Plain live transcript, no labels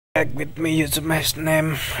Back with me user mask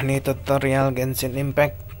name. Ini tutorial Genshin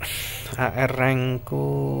Impact. AR rankku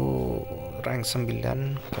rank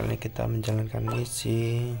 9. Kali ini kita menjalankan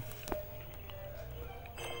misi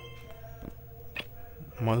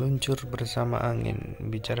meluncur bersama angin,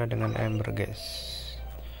 bicara dengan Ember, guys.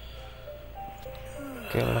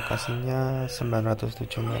 Oke, lokasinya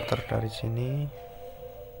 907 meter dari sini.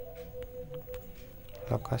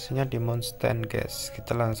 Lokasinya di Mount Stand, guys.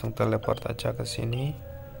 Kita langsung teleport aja ke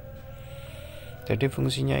sini. Jadi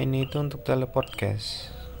fungsinya ini itu untuk teleport, guys.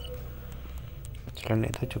 Selain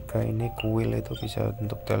itu juga ini kuil itu bisa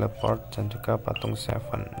untuk teleport, dan juga patung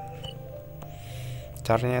Seven.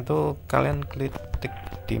 Caranya itu kalian klik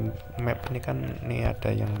di map ini, kan ini ada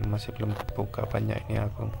yang masih belum kebuka banyak ini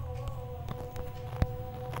aku.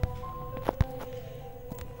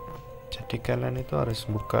 Jadi kalian itu harus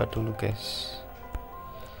buka dulu, guys.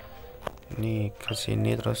 Ini ke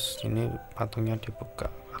sini, terus ini patungnya dibuka.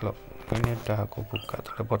 Kalau ini udah aku buka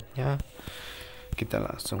teleportnya, kita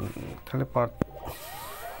langsung teleport.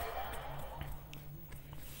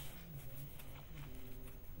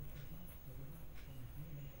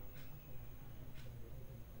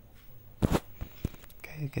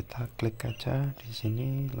 Oke, kita klik aja di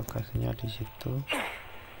sini, lokasinya di situ.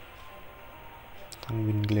 Tentang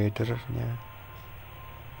wind glidernya,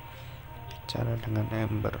 bicara dengan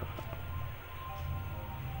Ember.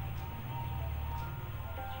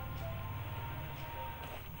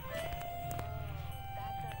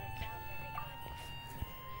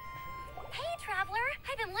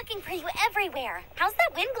 Looking for you everywhere. How's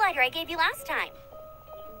that wind glider I gave you last time?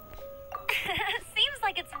 Seems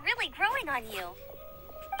like it's really growing on you.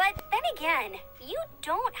 But then again, you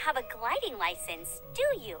don't have a gliding license, do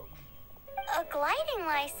you? A gliding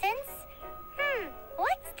license?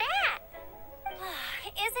 What's that?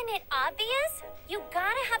 Isn't it obvious? You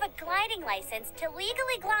gotta have a gliding license to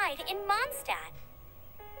legally glide in Mondstadt.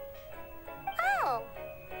 Oh,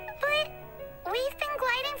 but we've been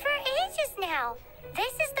gliding for ages now.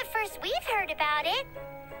 This is the first we've heard about it.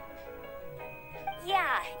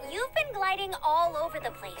 Yeah, you've been gliding all over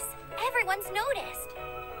the place. Everyone's noticed.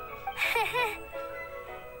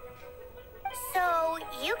 So,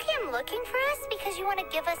 you came looking for us because you want to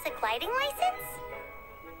give us a gliding license?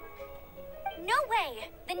 No way.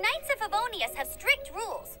 The Knights of Favonius have strict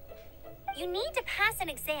rules. You need to pass an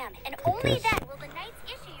exam, and only then will the Knights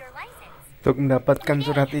issue your license. Untuk mendapatkan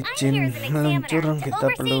surat izin meluncur, kita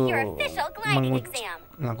perlu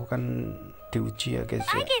melakukan diuji ya, guys.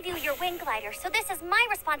 I gave you your wind glider, so this is my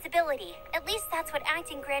responsibility. At least that's what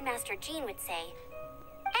acting Grandmaster Jean would say.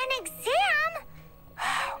 An exam?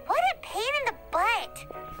 What a pain in the butt.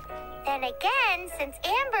 Then again, since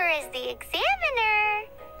Amber is the examiner,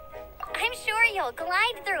 I'm sure you'll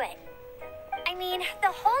glide through it. I mean,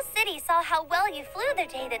 the whole city saw how well you flew the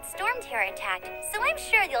day that Storm Terror attacked, so I'm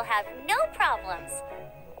sure you'll have no problems.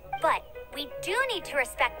 But we do need to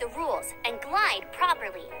respect the rules and glide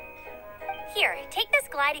properly. Here, take this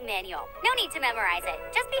gliding manual. No need to memorize it.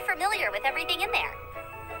 Just be familiar with everything in there.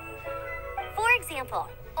 For example,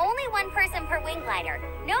 only one person per wing glider,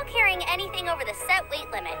 no carrying anything over the set weight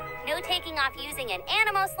limit, no taking off using an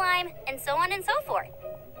animo slime, and so on and so forth.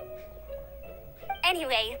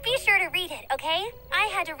 Anyway, be sure to read it, okay? I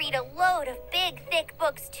had to read a load of big, thick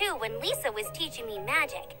books too when Lisa was teaching me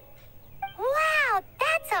magic. Wow,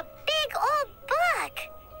 that's a big old book!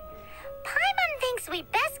 Paimon thinks we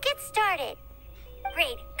best get started.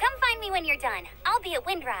 Great, come find me when you're done. I'll be at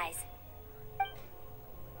Windrise.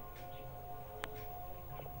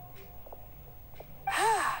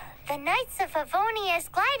 The Knights of Favonius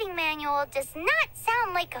gliding manual does not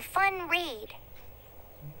sound like a fun read.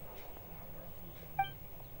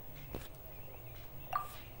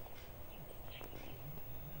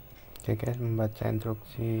 Oke, guys, membaca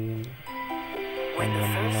instruksi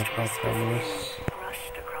pengguna Favonius.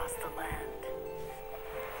 Brushed across the land.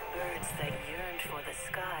 Birds that yearned for the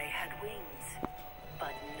sky had wings,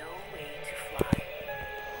 but no way to fly.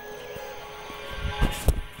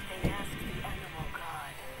 They asked the animal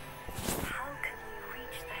god, "How can we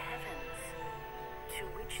reach the heavens?" To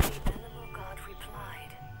which the animal god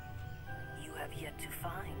replied, "You have yet to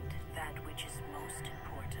find that which is most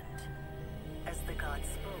important." As the god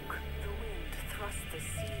spoke, the wind thrust the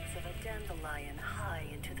seeds of a dandelion high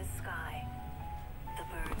into the sky. The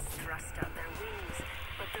birds thrust out their wings,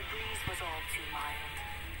 but the breeze was all too mild,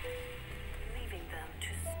 leaving them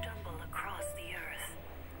to stumble across the earth.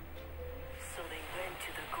 So they went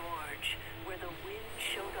to the gorge, where the wind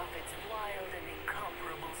showed off its wild and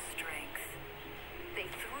incomparable strength. They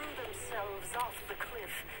threw themselves off the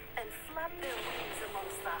cliff and flapped their wings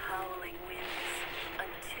amongst the howling winds,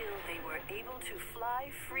 until they were able to fly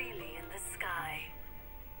free freely in the sky.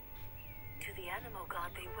 To the animal god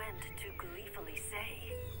they went to gleefully say,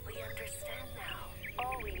 "We understand now.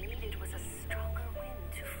 All we needed was a stronger wind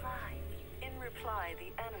to fly." In reply, the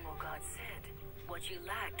animal god said, "What you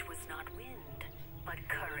lacked was not wind, but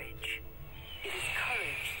courage. It is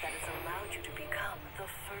courage that has allowed you to become the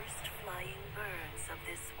first flying birds of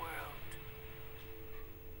this world."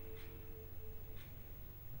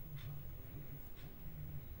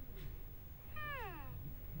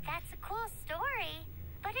 That's a cool story.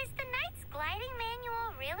 But is the Knight's gliding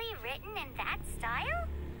manual really written in that style?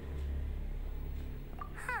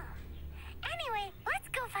 Huh. Anyway, let's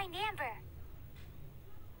go find Amber.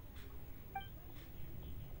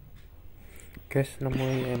 Guys,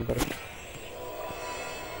 nemuin Amber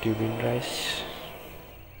di Windrise.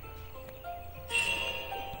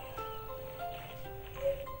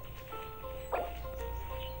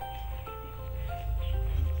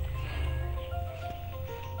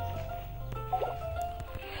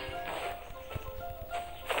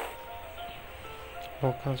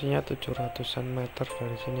 Lokasinya 700-an meter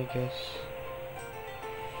dari sini guys.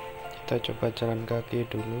 Kita coba jalan kaki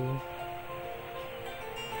dulu.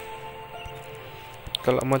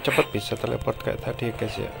 Kalau mau cepat bisa teleport kayak tadi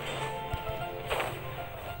guys ya.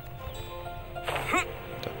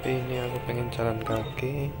 Tapi ini aku pengen jalan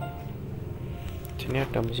kaki. Sini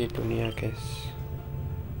ada misi dunia guys.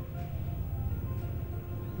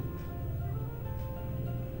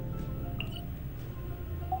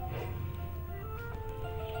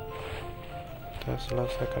 Kita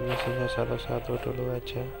selesaikan misinya satu-satu dulu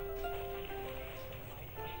aja.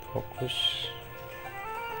 Fokus.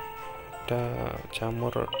 Ada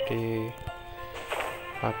jamur di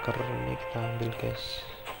pagar ini, kita ambil guys.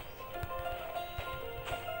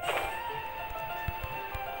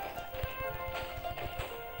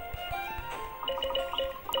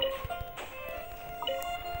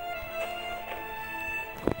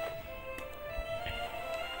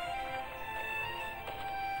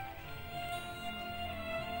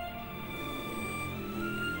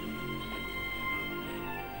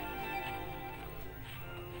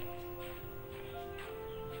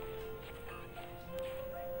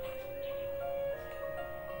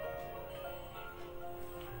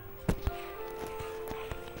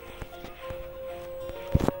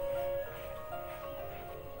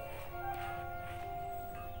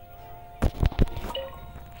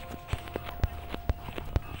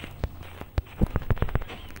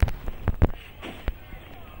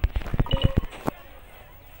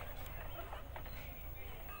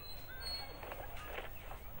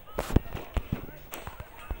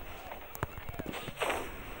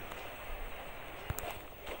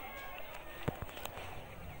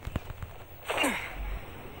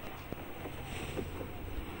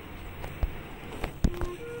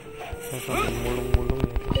 Mulung-mulung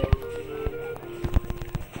ya guys.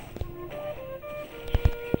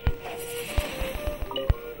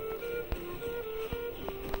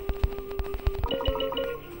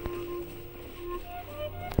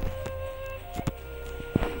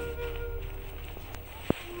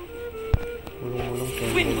 Mulung-mulung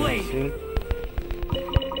dan hasil.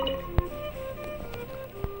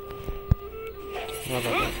 Ini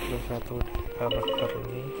ada satu karakter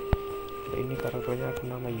ini. Ini karakternya aku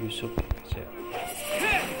nama Yusuf guys ya.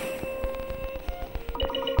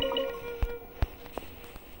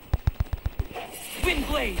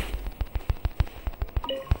 Windblade.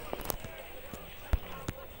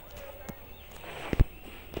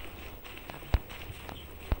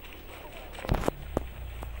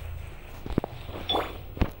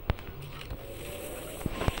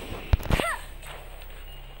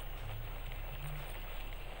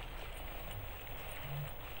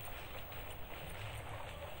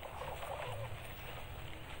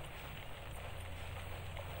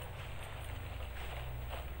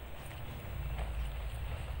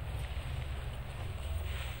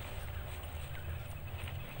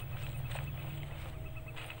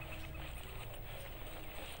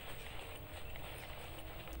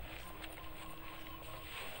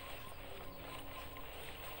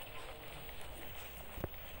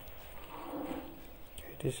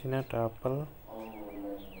 Di sini ada apel.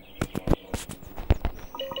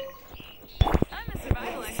 I'm a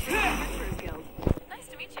survival expert at Adventurers Guild. Nice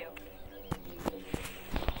to meet you.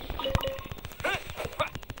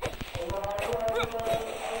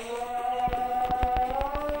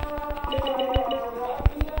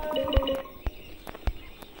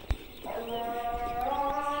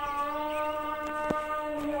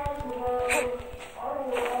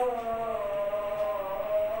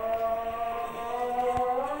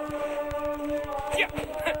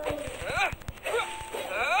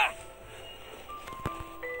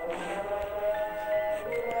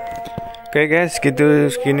 Oke guys, gitu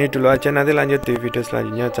segini dulu aja, nanti lanjut di video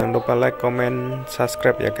selanjutnya. Jangan lupa like, comment,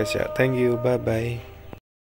 subscribe ya guys ya. Thank you, bye bye.